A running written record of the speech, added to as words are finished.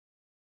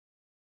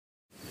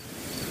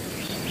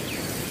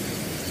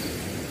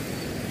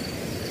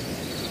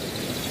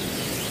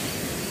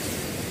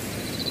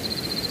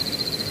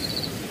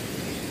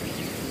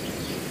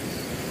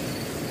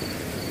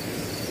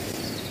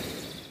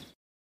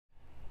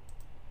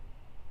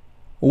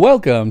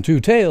Welcome to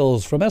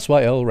Tales from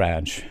SYL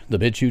Ranch, the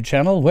BitChute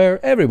channel where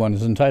everyone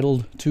is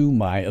entitled to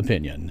my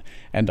opinion.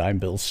 And I'm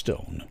Bill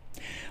Stone.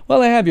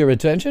 While I have your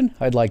attention,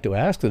 I'd like to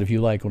ask that if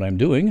you like what I'm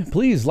doing,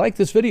 please like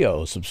this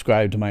video,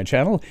 subscribe to my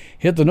channel,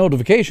 hit the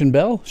notification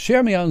bell,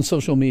 share me on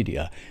social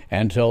media,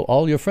 and tell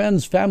all your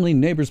friends, family,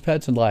 neighbors,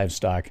 pets, and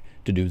livestock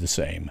to do the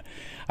same.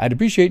 I'd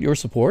appreciate your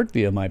support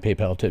via my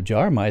PayPal tip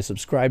jar, my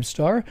Subscribe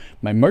Star,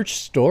 my merch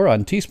store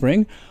on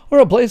Teespring, or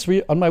a place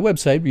on my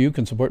website where you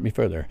can support me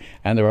further.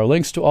 And there are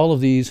links to all of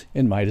these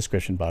in my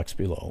description box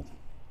below.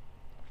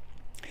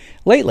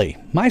 Lately,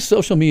 my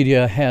social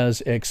media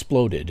has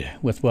exploded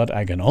with what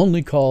I can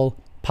only call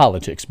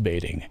politics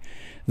baiting.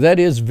 That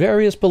is,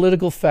 various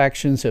political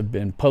factions have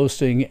been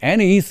posting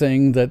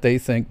anything that they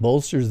think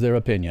bolsters their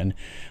opinion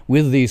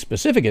with the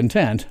specific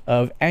intent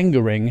of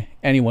angering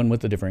anyone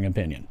with a differing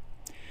opinion.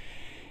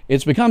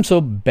 It's become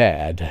so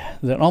bad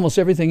that almost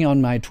everything on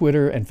my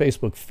Twitter and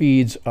Facebook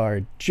feeds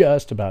are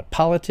just about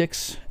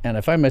politics, and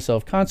I find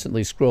myself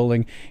constantly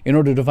scrolling in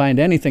order to find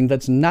anything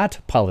that's not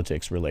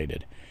politics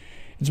related.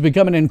 It's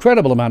become an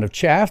incredible amount of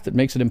chaff that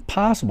makes it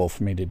impossible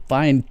for me to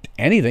find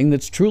anything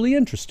that's truly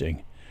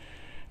interesting.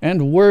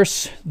 And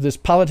worse, this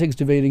politics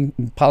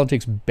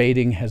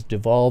baiting has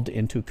devolved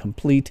into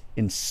complete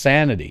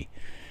insanity.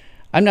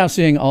 I'm now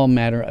seeing all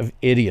manner of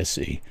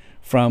idiocy,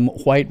 from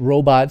white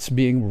robots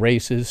being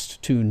racist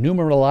to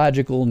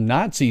numerological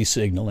Nazi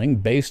signaling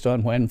based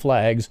on when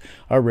flags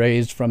are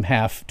raised from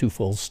half to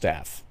full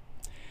staff.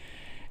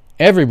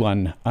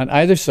 Everyone on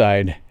either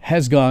side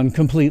has gone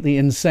completely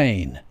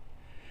insane.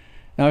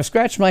 Now, I've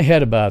scratched my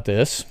head about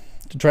this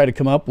to try to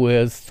come up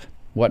with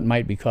what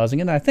might be causing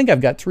it, and I think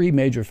I've got three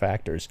major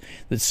factors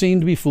that seem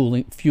to be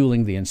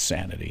fueling the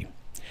insanity.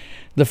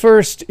 The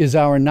first is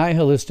our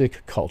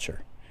nihilistic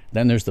culture.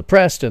 Then there's the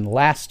press, and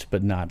last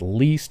but not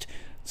least,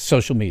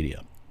 social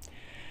media.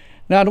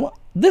 Now,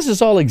 this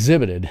is all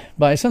exhibited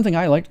by something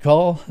I like to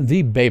call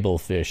the Babel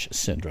fish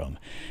syndrome.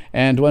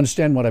 And to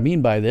understand what I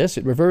mean by this,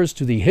 it refers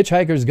to the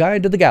Hitchhiker's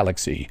Guide to the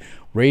Galaxy,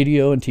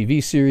 radio and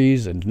TV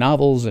series and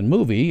novels and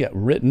movie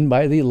written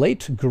by the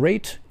late,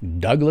 great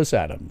Douglas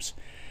Adams.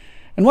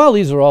 And while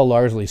these are all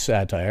largely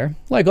satire,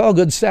 like all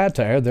good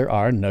satire, there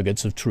are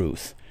nuggets of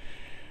truth.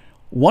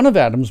 One of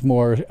Adams'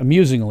 more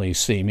amusingly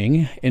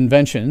seeming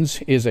inventions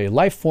is a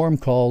life form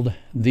called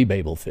the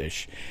Babel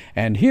fish.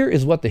 And here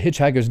is what the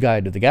Hitchhiker's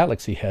Guide to the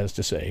Galaxy has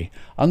to say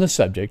on the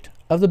subject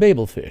of the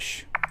Babel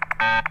fish.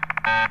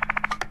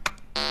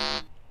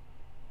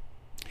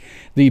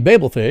 The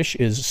Babel fish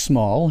is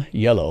small,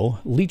 yellow,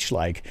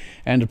 leech-like,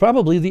 and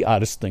probably the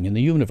oddest thing in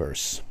the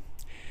universe.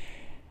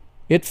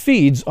 It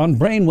feeds on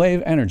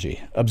brainwave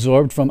energy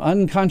absorbed from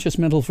unconscious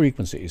mental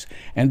frequencies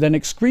and then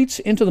excretes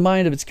into the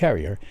mind of its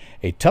carrier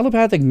a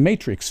telepathic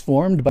matrix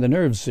formed by the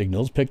nerve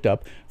signals picked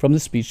up from the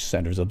speech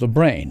centers of the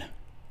brain.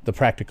 The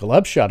practical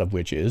upshot of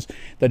which is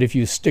that if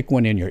you stick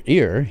one in your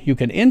ear, you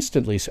can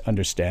instantly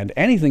understand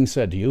anything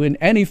said to you in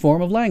any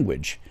form of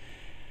language.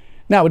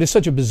 Now, it is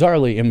such a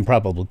bizarrely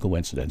improbable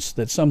coincidence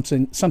that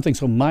something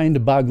so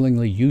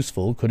mind-bogglingly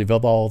useful could have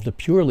evolved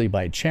purely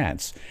by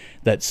chance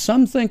that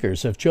some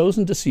thinkers have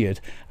chosen to see it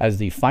as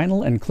the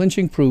final and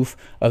clinching proof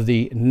of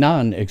the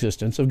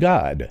non-existence of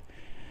God.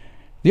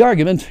 The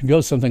argument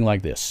goes something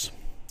like this.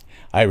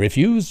 I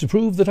refuse to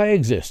prove that I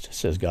exist,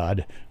 says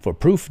God, for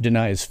proof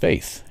denies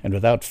faith, and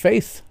without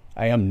faith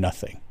I am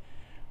nothing.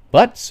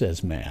 But,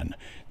 says man,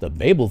 the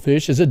Babel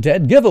fish is a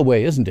dead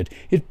giveaway, isn't it?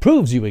 It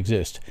proves you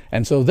exist,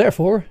 and so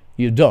therefore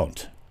you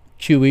don't.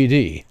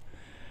 QED.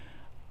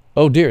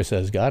 Oh dear,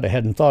 says God, I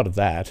hadn't thought of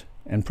that,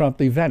 and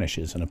promptly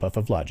vanishes in a puff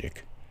of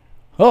logic.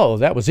 Oh,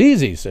 that was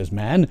easy, says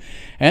man,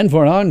 and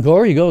for an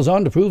encore he goes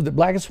on to prove that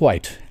black is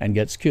white, and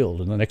gets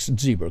killed in the next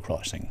zebra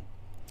crossing.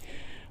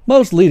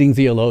 Most leading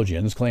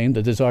theologians claim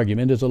that this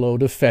argument is a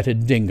load of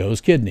fetid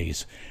dingoes'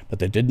 kidneys, but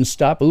that didn't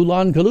stop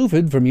Ulan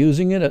Khulufid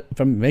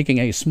from making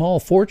a small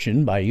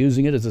fortune by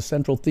using it as a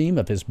central theme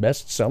of his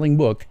best-selling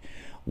book.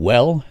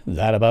 Well,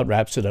 that about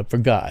wraps it up for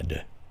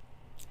God.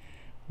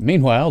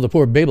 Meanwhile, the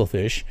poor Babel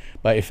fish,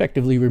 by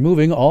effectively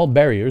removing all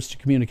barriers to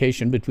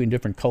communication between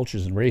different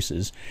cultures and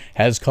races,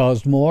 has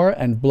caused more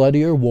and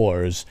bloodier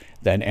wars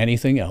than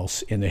anything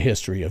else in the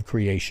history of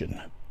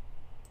creation.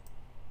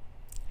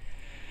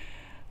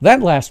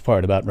 That last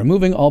part about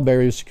removing all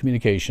barriers to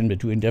communication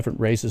between different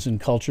races and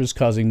cultures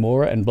causing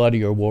more and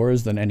bloodier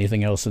wars than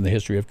anything else in the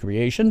history of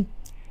creation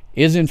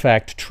is in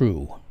fact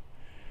true.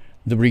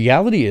 The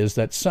reality is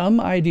that some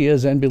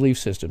ideas and belief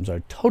systems are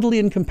totally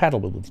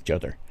incompatible with each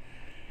other.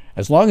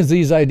 As long as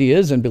these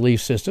ideas and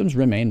belief systems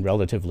remain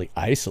relatively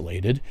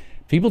isolated,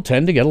 people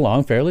tend to get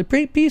along fairly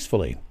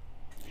peacefully.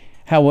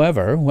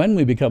 However, when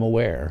we become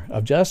aware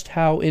of just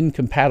how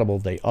incompatible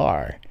they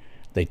are,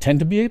 they tend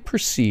to be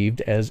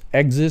perceived as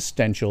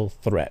existential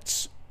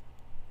threats.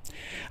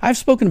 I've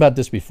spoken about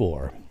this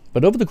before,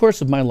 but over the course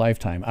of my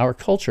lifetime, our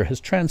culture has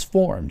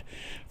transformed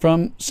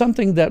from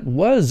something that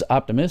was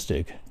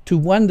optimistic to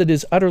one that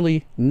is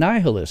utterly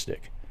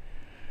nihilistic.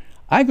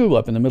 I grew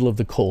up in the middle of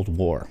the Cold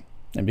War.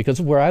 And because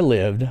of where I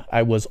lived,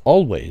 I was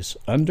always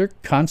under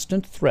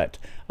constant threat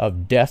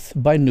of death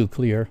by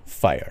nuclear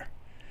fire.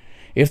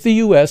 If the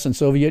U.S. and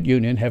Soviet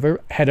Union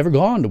had ever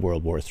gone to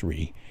World War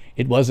III,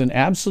 it was an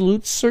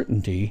absolute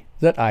certainty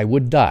that I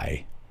would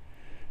die.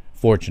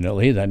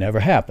 Fortunately, that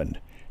never happened.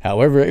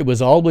 However, it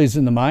was always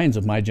in the minds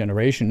of my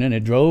generation, and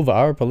it drove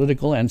our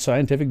political and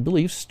scientific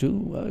beliefs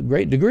to a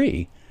great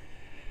degree.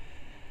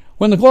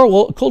 When the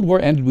Cold War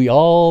ended, we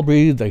all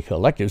breathed a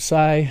collective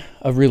sigh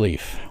of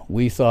relief.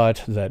 We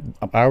thought that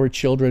our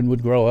children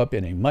would grow up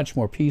in a much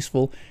more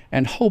peaceful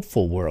and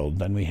hopeful world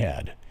than we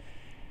had.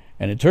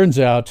 And it turns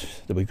out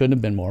that we couldn't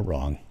have been more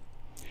wrong.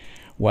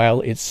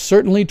 While it's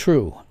certainly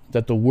true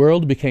that the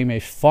world became a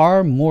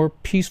far more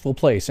peaceful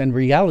place, and in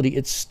reality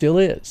it still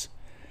is,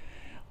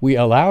 we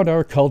allowed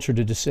our culture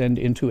to descend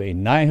into a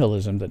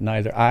nihilism that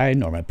neither I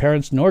nor my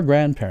parents nor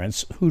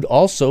grandparents, who'd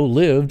also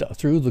lived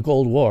through the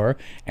Cold War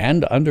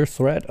and under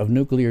threat of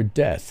nuclear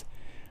death,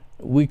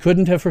 we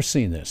couldn't have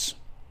foreseen this.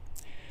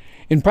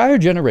 In prior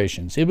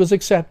generations, it was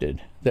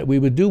accepted that we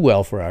would do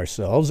well for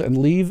ourselves and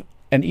leave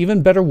an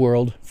even better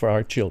world for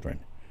our children.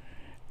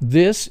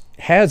 This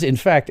has, in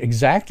fact,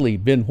 exactly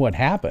been what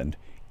happened,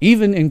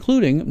 even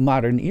including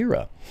modern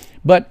era.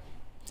 But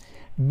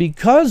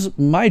because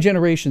my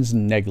generation's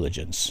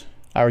negligence,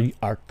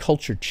 our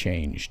culture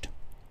changed.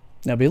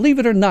 Now, believe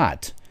it or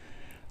not,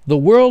 the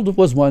world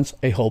was once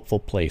a hopeful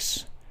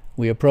place.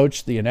 We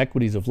approached the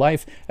inequities of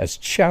life as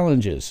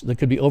challenges that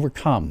could be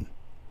overcome.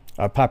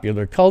 Our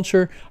popular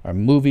culture, our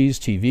movies,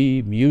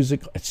 TV,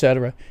 music,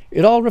 etc.,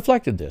 it all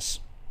reflected this.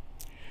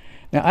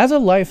 Now, as a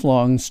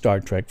lifelong Star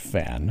Trek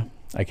fan,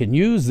 I can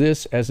use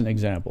this as an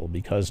example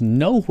because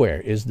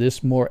nowhere is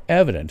this more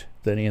evident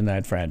than in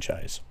that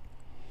franchise.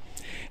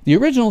 The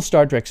original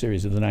Star Trek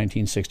series of the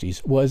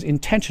 1960s was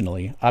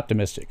intentionally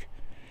optimistic.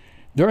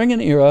 During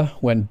an era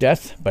when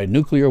death by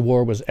nuclear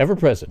war was ever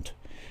present,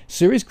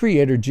 series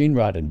creator Gene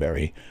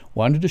Roddenberry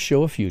wanted to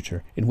show a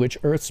future in which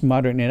Earth's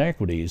modern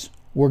inequities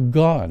were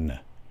gone.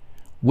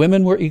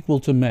 Women were equal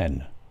to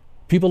men.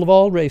 People of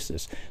all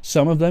races,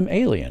 some of them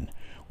alien,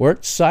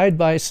 worked side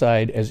by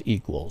side as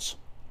equals.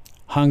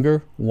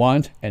 Hunger,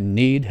 want, and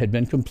need had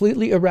been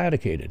completely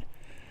eradicated.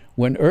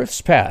 When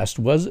Earth's past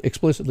was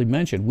explicitly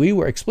mentioned, we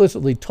were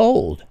explicitly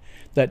told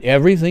that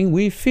everything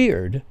we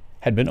feared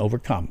had been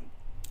overcome.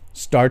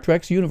 Star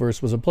Trek's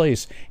universe was a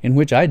place in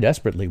which I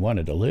desperately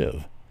wanted to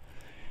live.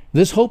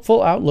 This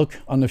hopeful outlook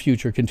on the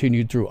future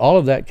continued through all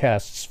of that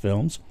cast's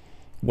films.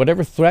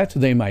 Whatever threat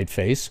they might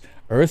face,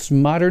 Earth's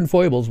modern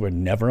foibles were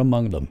never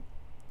among them.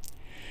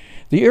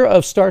 The era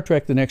of Star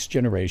Trek The Next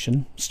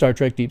Generation, Star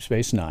Trek Deep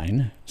Space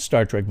Nine,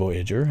 Star Trek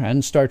Voyager,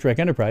 and Star Trek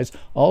Enterprise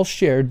all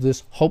shared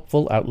this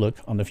hopeful outlook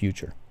on the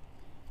future.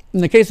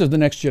 In the case of The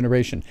Next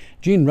Generation,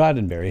 Gene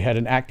Roddenberry had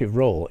an active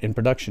role in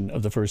production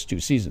of the first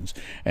two seasons,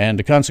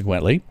 and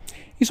consequently,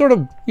 he sort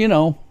of,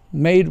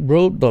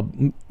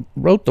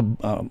 wrote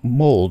the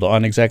mold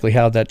on exactly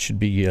how that should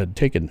be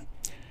taken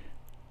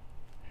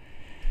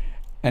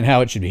and how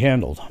it should be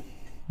handled.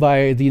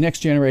 By The Next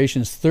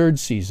Generation's third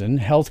season,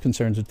 health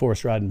concerns had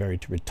forced Roddenberry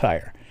to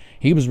retire.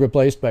 He was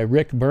replaced by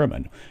Rick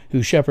Berman,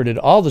 who shepherded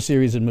all the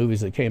series and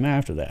movies that came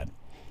after that.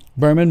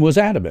 Berman was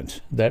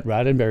adamant that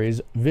Roddenberry's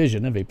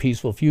vision of a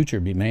peaceful future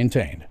be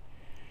maintained.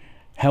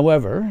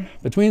 However,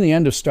 between the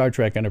end of Star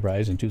Trek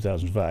Enterprise in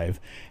 2005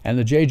 and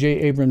the J.J.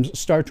 Abrams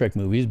Star Trek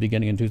movies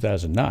beginning in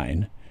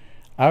 2009,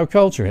 our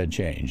culture had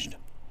changed.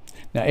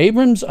 Now,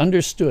 Abrams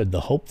understood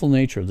the hopeful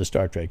nature of the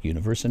Star Trek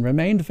universe and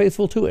remained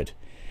faithful to it.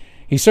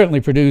 He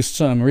certainly produced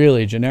some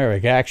really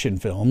generic action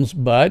films,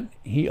 but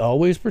he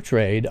always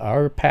portrayed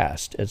our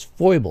past as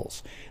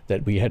foibles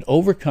that we had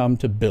overcome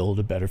to build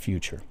a better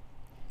future.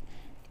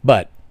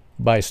 But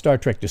by Star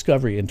Trek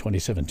Discovery in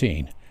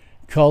 2017,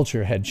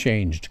 culture had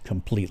changed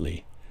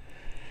completely.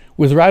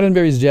 With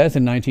Roddenberry's death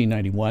in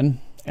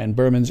 1991 and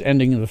Berman's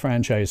ending of the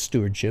franchise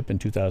stewardship in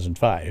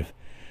 2005,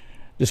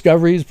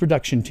 Discovery's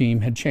production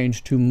team had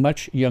changed to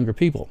much younger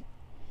people.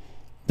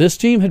 This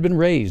team had been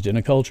raised in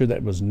a culture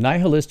that was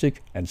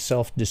nihilistic and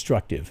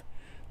self-destructive.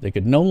 They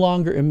could no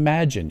longer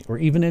imagine or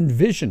even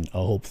envision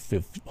a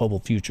hopeful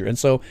future. And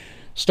so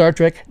Star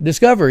Trek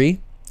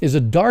Discovery is a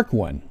dark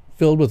one,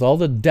 filled with all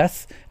the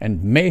death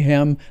and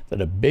mayhem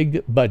that a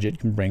big budget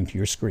can bring to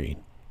your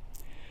screen.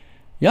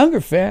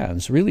 Younger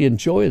fans really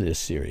enjoy this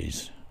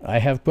series. I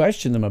have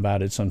questioned them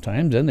about it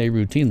sometimes, and they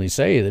routinely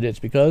say that it's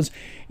because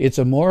it's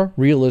a more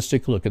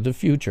realistic look at the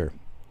future.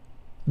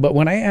 But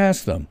when I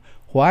ask them,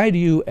 why do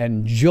you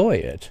enjoy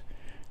it?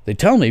 They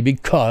tell me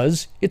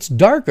because it's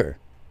darker.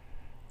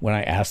 When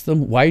I ask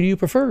them, why do you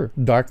prefer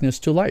darkness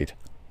to light?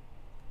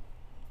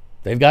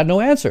 They've got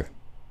no answer.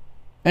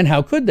 And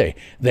how could they?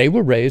 They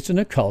were raised in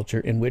a culture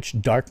in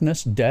which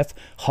darkness, death,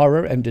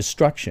 horror, and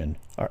destruction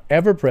are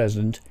ever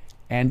present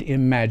and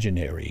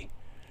imaginary.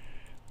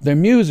 Their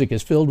music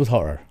is filled with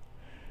horror.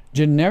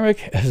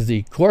 Generic as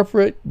the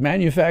corporate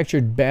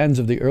manufactured bands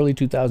of the early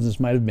 2000s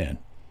might have been,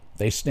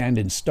 they stand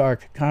in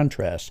stark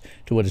contrast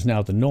to what is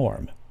now the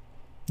norm.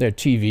 Their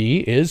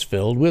TV is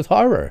filled with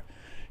horror,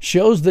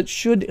 shows that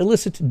should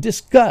elicit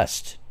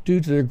disgust due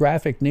to their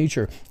graphic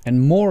nature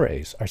and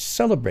mores are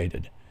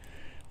celebrated.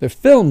 Their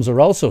films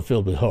are also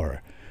filled with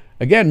horror.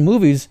 Again,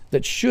 movies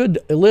that should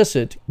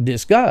elicit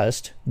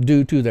disgust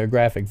due to their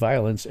graphic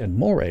violence and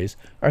mores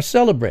are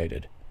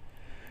celebrated.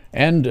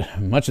 And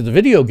much of the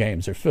video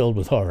games are filled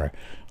with horror.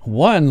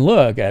 One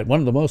look at one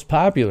of the most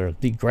popular,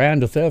 the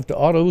Grand Theft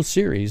Auto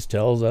series,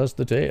 tells us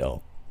the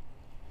tale.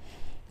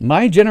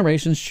 My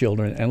generation's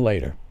children and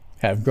later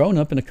have grown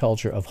up in a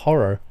culture of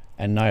horror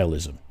and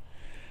nihilism.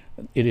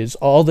 It is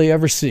all they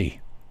ever see.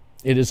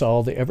 It is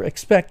all they ever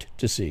expect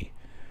to see.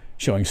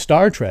 Showing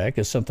Star Trek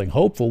as something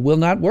hopeful will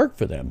not work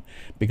for them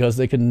because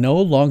they can no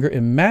longer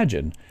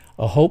imagine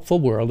a hopeful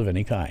world of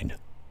any kind.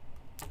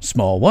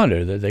 Small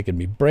wonder that they can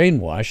be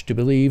brainwashed to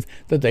believe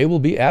that they will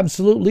be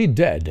absolutely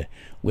dead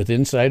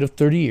within inside of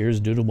 30 years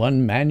due to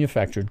one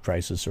manufactured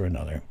crisis or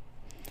another.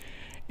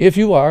 If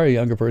you are a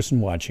younger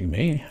person watching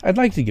me, I'd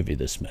like to give you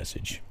this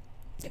message.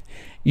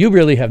 You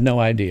really have no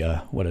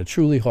idea what a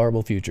truly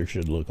horrible future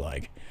should look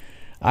like.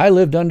 I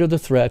lived under the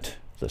threat,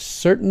 the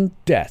certain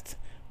death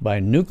by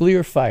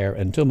nuclear fire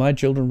until my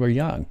children were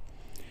young.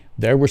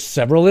 There were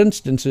several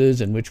instances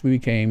in which we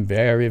became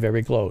very,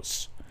 very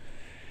close.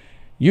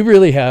 You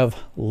really have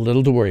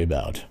little to worry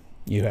about.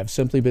 You have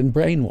simply been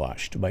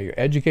brainwashed by your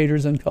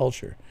educators and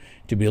culture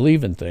to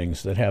believe in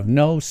things that have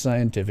no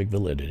scientific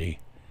validity.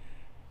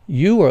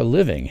 You are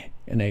living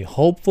in a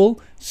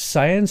hopeful,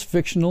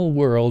 science-fictional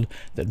world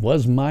that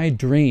was my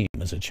dream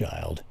as a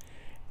child,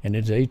 and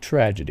it's a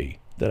tragedy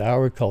that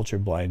our culture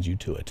blinds you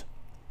to it.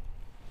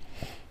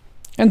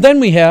 And then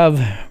we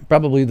have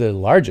probably the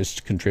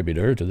largest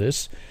contributor to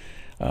this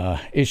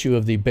issue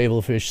of the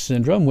Babel fish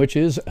syndrome, which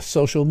is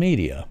social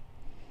media.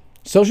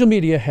 Social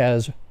media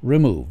has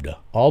removed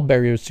all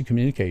barriers to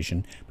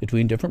communication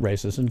between different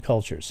races and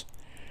cultures.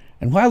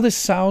 And while this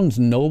sounds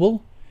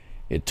noble,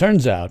 it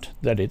turns out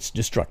that it's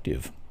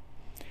destructive.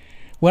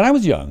 When I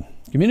was young,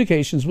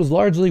 communications was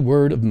largely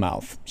word of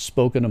mouth,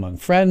 spoken among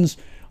friends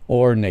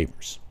or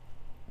neighbors.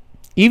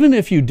 Even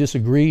if you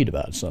disagreed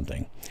about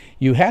something,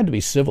 you had to be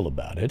civil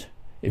about it.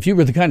 If you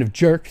were the kind of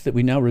jerk that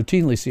we now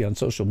routinely see on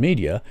social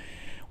media,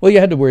 well, you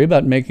had to worry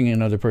about making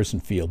another person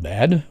feel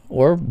bad,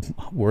 or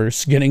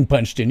worse, getting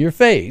punched in your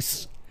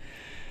face.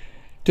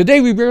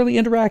 Today, we rarely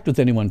interact with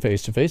anyone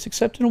face-to-face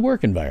except in a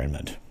work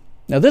environment.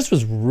 Now, this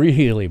was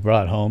really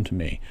brought home to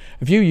me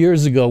a few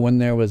years ago when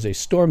there was a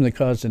storm that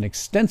caused an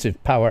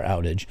extensive power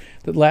outage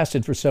that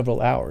lasted for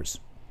several hours.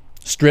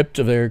 Stripped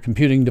of their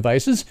computing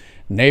devices,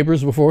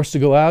 neighbors were forced to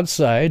go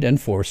outside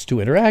and forced to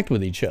interact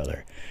with each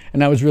other.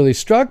 And I was really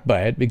struck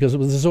by it because it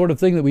was the sort of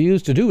thing that we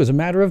used to do as a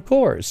matter of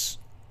course.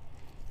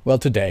 Well,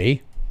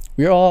 today,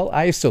 we are all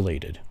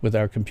isolated with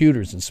our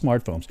computers and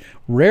smartphones,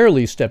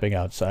 rarely stepping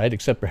outside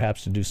except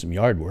perhaps to do some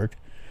yard work.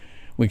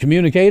 We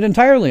communicate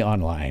entirely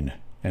online,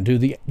 and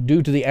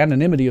due to the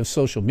anonymity of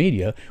social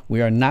media,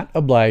 we are not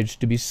obliged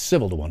to be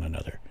civil to one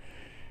another.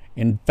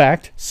 In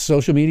fact,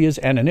 social media's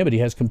anonymity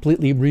has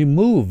completely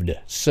removed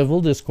civil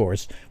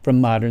discourse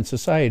from modern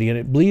society, and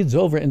it bleeds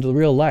over into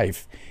real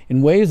life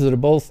in ways that are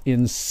both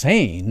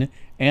insane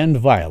and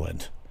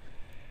violent.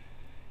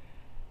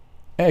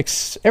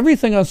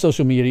 Everything on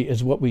social media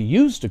is what we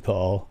used to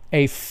call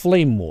a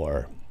flame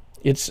war.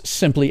 It's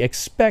simply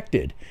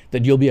expected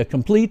that you'll be a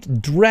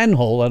complete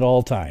drenhole at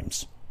all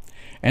times.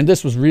 And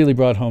this was really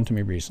brought home to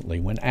me recently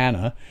when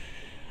Anna,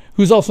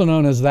 who's also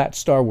known as That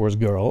Star Wars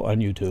Girl on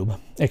YouTube,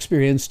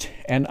 experienced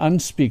an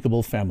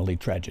unspeakable family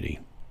tragedy.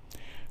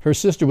 Her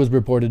sister was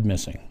reported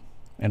missing,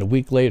 and a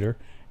week later,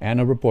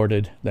 Anna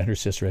reported that her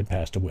sister had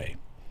passed away.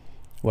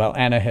 While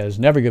Anna has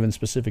never given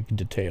specific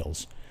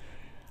details,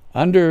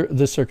 under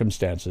the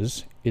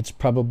circumstances, it's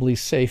probably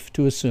safe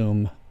to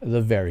assume the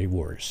very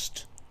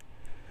worst.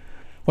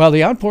 While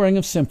the outpouring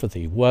of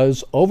sympathy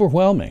was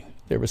overwhelming,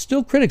 there were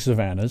still critics of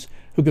Anna's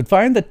who could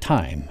find the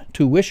time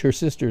to wish her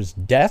sister's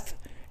death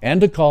and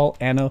to call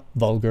Anna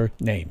vulgar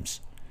names.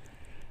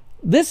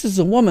 This is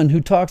a woman who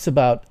talks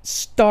about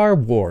Star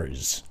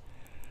Wars.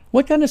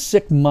 What kind of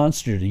sick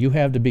monster do you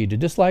have to be to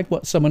dislike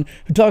someone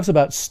who talks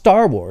about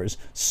Star Wars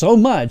so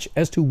much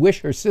as to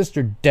wish her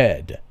sister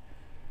dead?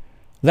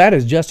 That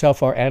is just how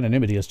far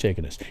anonymity has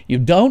taken us. You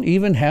don't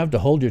even have to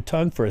hold your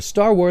tongue for a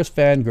Star Wars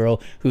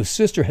fangirl whose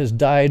sister has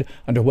died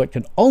under what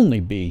can only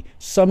be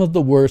some of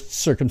the worst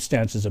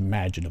circumstances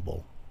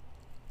imaginable.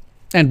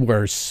 And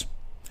worse.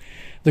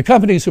 The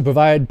companies who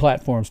provide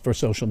platforms for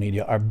social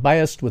media are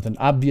biased with an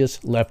obvious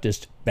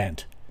leftist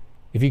bent.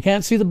 If you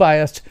can't see the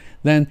bias,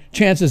 then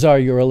chances are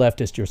you're a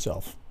leftist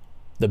yourself.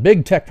 The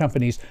big tech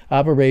companies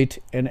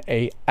operate in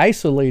an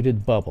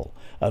isolated bubble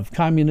of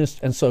communist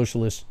and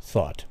socialist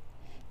thought.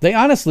 They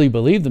honestly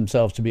believe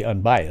themselves to be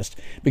unbiased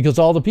because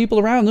all the people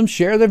around them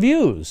share their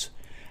views,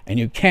 and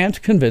you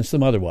can't convince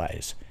them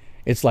otherwise.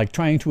 It's like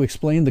trying to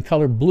explain the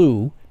color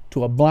blue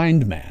to a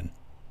blind man.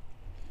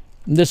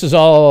 This is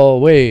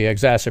all way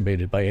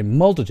exacerbated by a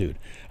multitude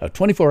of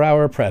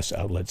 24-hour press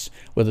outlets,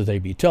 whether they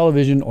be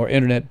television or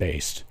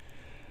internet-based.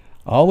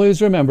 Always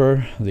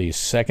remember the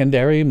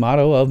secondary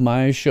motto of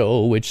my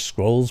show, which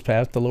scrolls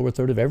past the lower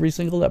third of every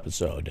single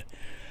episode.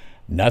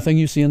 Nothing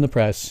you see in the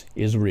press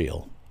is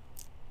real.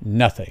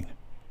 Nothing.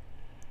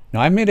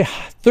 Now, I've made a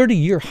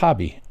 30-year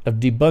hobby of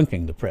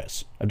debunking the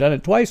press. I've done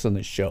it twice on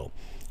this show,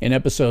 in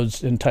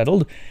episodes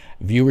entitled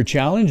Viewer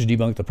Challenge,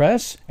 Debunk the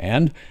Press,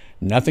 and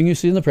Nothing You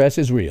See in the Press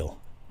is Real.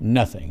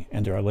 Nothing.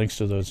 And there are links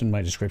to those in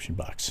my description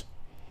box.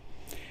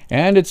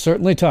 And it's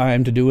certainly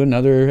time to do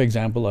another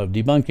example of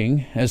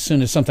debunking as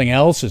soon as something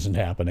else isn't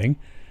happening.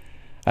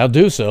 I'll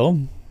do so,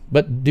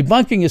 but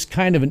debunking is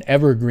kind of an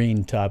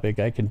evergreen topic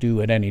I can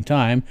do at any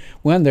time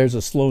when there's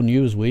a slow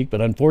news week,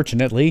 but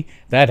unfortunately,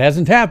 that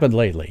hasn't happened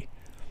lately.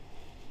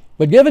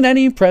 But given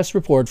any press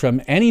report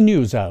from any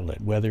news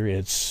outlet, whether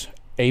it's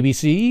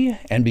ABC,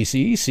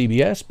 NBC,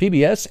 CBS,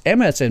 PBS,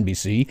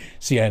 MSNBC,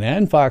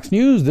 CNN, Fox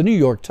News, the New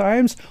York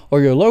Times,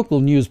 or your local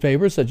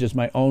newspaper such as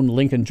my own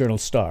Lincoln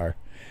Journal-Star,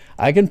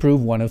 I can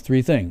prove one of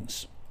three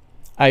things.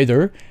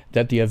 Either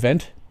that the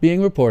event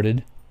being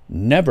reported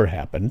never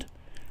happened,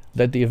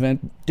 that the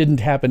event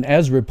didn't happen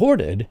as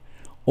reported,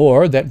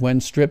 or that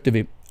when stripped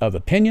of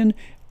opinion,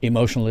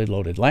 emotionally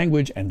loaded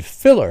language, and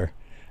filler,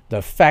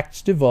 the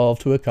facts devolve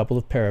to a couple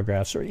of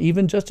paragraphs or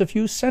even just a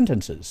few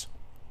sentences.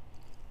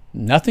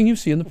 Nothing you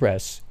see in the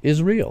press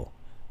is real.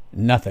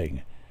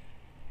 Nothing.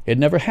 It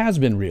never has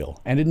been real,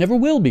 and it never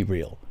will be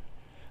real.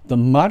 The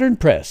modern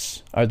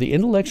press are the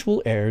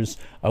intellectual heirs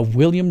of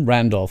William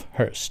Randolph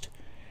Hearst.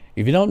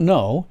 If you don't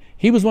know,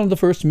 he was one of the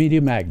first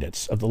media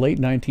magnates of the late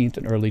 19th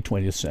and early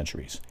 20th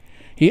centuries.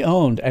 He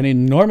owned an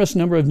enormous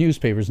number of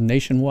newspapers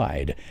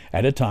nationwide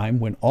at a time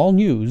when all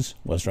news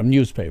was from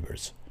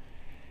newspapers.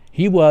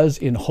 He was,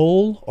 in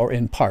whole or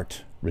in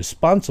part,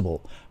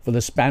 responsible for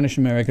the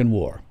Spanish-American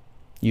War,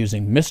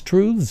 using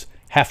mistruths,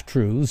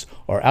 half-truths,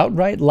 or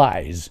outright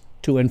lies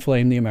to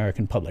inflame the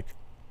American public.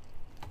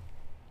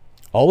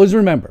 Always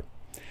remember,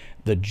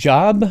 the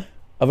job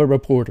of a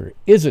reporter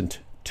isn't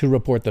to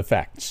report the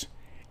facts.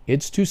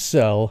 It's to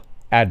sell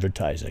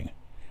advertising.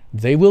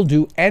 They will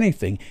do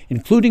anything,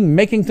 including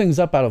making things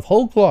up out of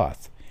whole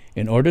cloth,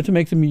 in order to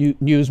make the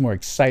news more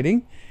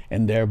exciting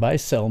and thereby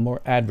sell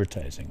more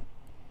advertising.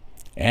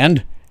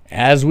 And,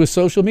 as with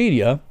social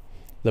media,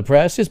 the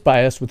press is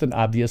biased with an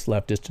obvious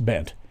leftist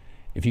bent.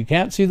 If you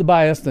can't see the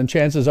bias, then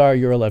chances are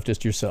you're a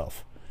leftist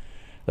yourself.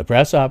 The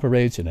press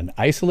operates in an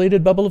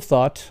isolated bubble of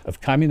thought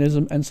of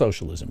communism and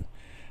socialism.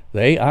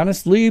 They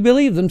honestly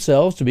believe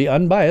themselves to be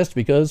unbiased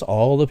because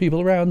all the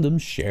people around them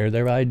share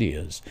their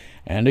ideas.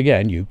 And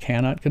again, you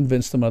cannot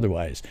convince them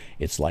otherwise.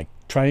 It's like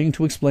trying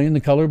to explain the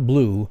color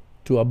blue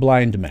to a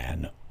blind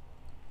man.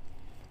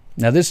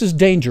 Now, this is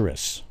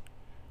dangerous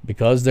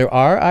because there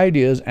are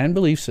ideas and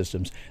belief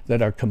systems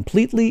that are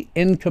completely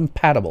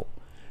incompatible.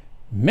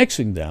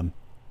 Mixing them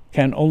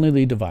can only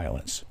lead to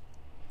violence.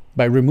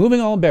 By removing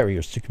all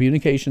barriers to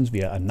communications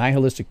via a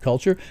nihilistic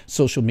culture,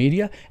 social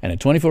media, and a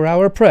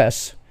 24-hour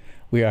press,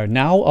 we are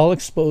now all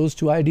exposed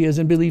to ideas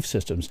and belief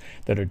systems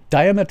that are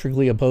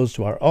diametrically opposed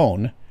to our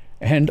own,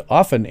 and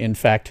often, in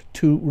fact,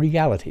 to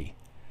reality.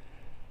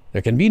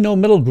 There can be no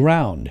middle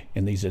ground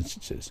in these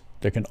instances.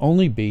 There can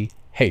only be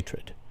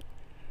hatred.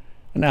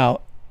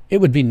 Now, it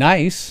would be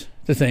nice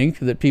to think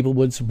that people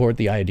would support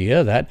the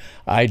idea that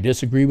I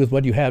disagree with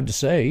what you have to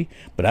say,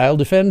 but I'll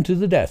defend to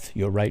the death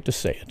your right to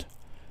say it.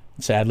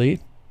 Sadly,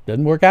 it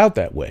doesn't work out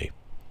that way.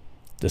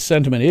 The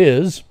sentiment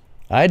is,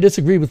 I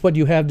disagree with what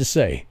you have to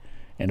say,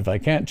 and if I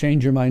can't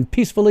change your mind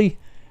peacefully,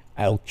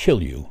 I'll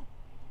kill you.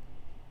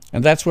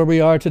 And that's where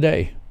we are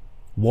today,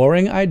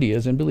 warring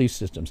ideas and belief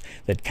systems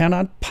that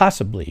cannot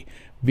possibly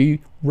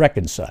be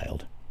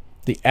reconciled.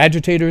 The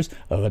agitators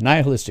of a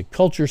nihilistic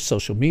culture,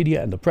 social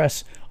media, and the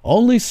press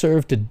only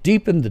serve to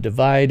deepen the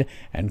divide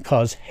and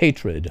cause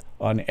hatred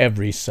on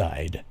every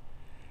side.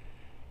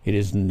 It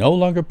is no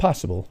longer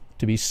possible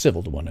to be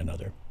civil to one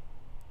another.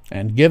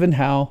 And given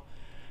how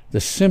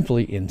the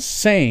simply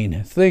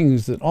insane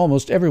things that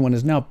almost everyone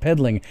is now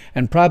peddling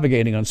and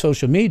propagating on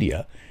social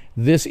media,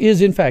 this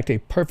is in fact a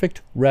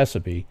perfect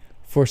recipe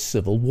for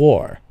civil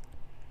war.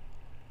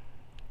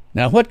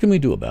 Now, what can we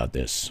do about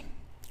this?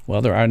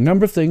 Well, there are a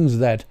number of things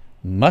that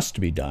must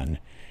be done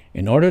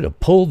in order to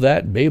pull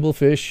that Babel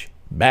fish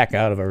back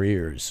out of our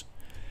ears.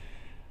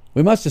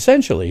 We must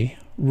essentially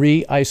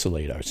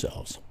re-isolate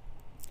ourselves.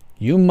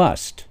 You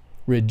must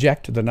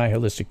reject the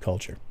nihilistic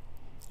culture.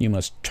 You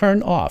must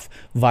turn off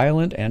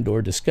violent and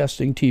or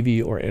disgusting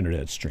TV or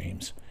internet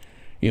streams.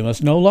 You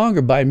must no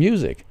longer buy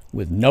music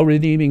with no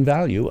redeeming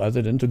value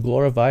other than to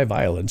glorify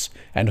violence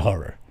and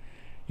horror.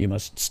 You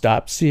must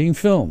stop seeing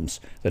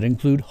films that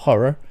include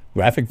horror,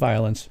 graphic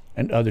violence,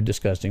 and other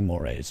disgusting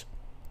mores.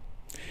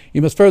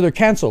 You must further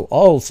cancel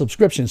all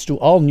subscriptions to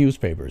all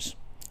newspapers.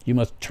 You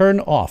must turn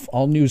off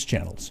all news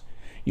channels.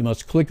 You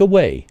must click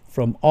away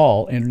from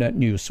all internet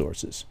news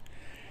sources.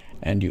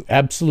 And you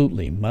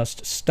absolutely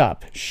must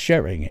stop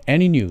sharing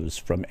any news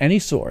from any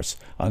source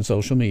on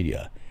social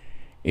media.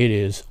 It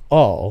is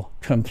all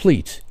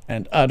complete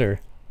and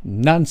utter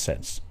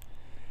nonsense.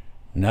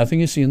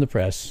 Nothing you see in the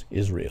press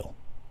is real.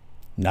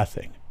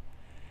 Nothing.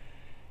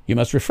 You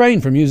must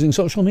refrain from using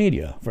social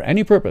media for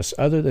any purpose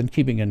other than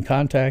keeping in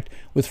contact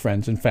with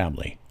friends and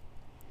family.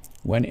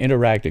 When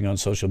interacting on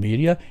social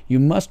media, you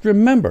must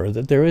remember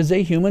that there is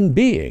a human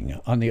being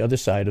on the other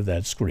side of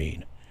that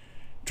screen.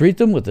 Treat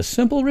them with the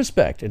simple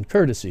respect and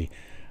courtesy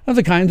of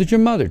the kind that your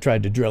mother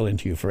tried to drill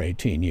into you for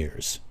 18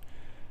 years.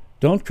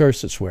 Don't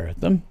curse or swear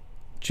at them.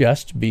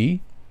 Just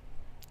be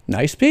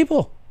nice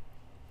people.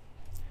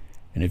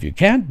 And if you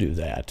can't do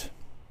that,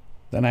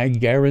 then I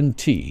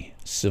guarantee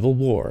civil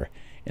war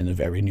in the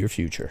very near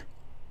future.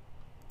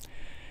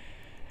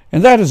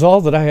 And that is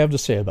all that I have to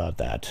say about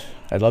that.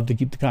 I'd love to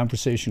keep the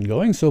conversation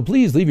going, so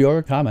please leave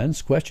your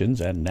comments,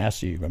 questions, and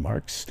nasty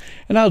remarks,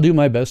 and I'll do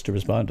my best to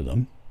respond to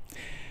them.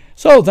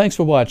 So, thanks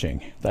for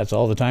watching. That's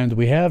all the time that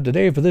we have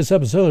today for this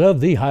episode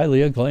of the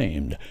highly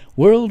acclaimed,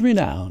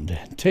 world-renowned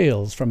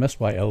Tales from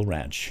SYL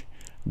Ranch,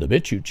 the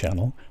BitChute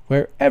channel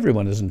where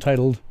everyone is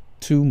entitled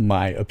to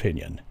my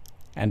opinion.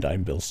 And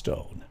I'm Bill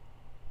Stone.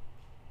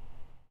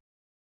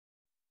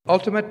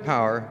 Ultimate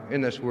power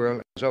in this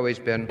world has always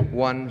been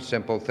one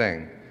simple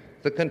thing: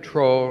 the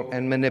control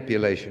and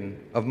manipulation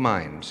of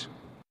minds.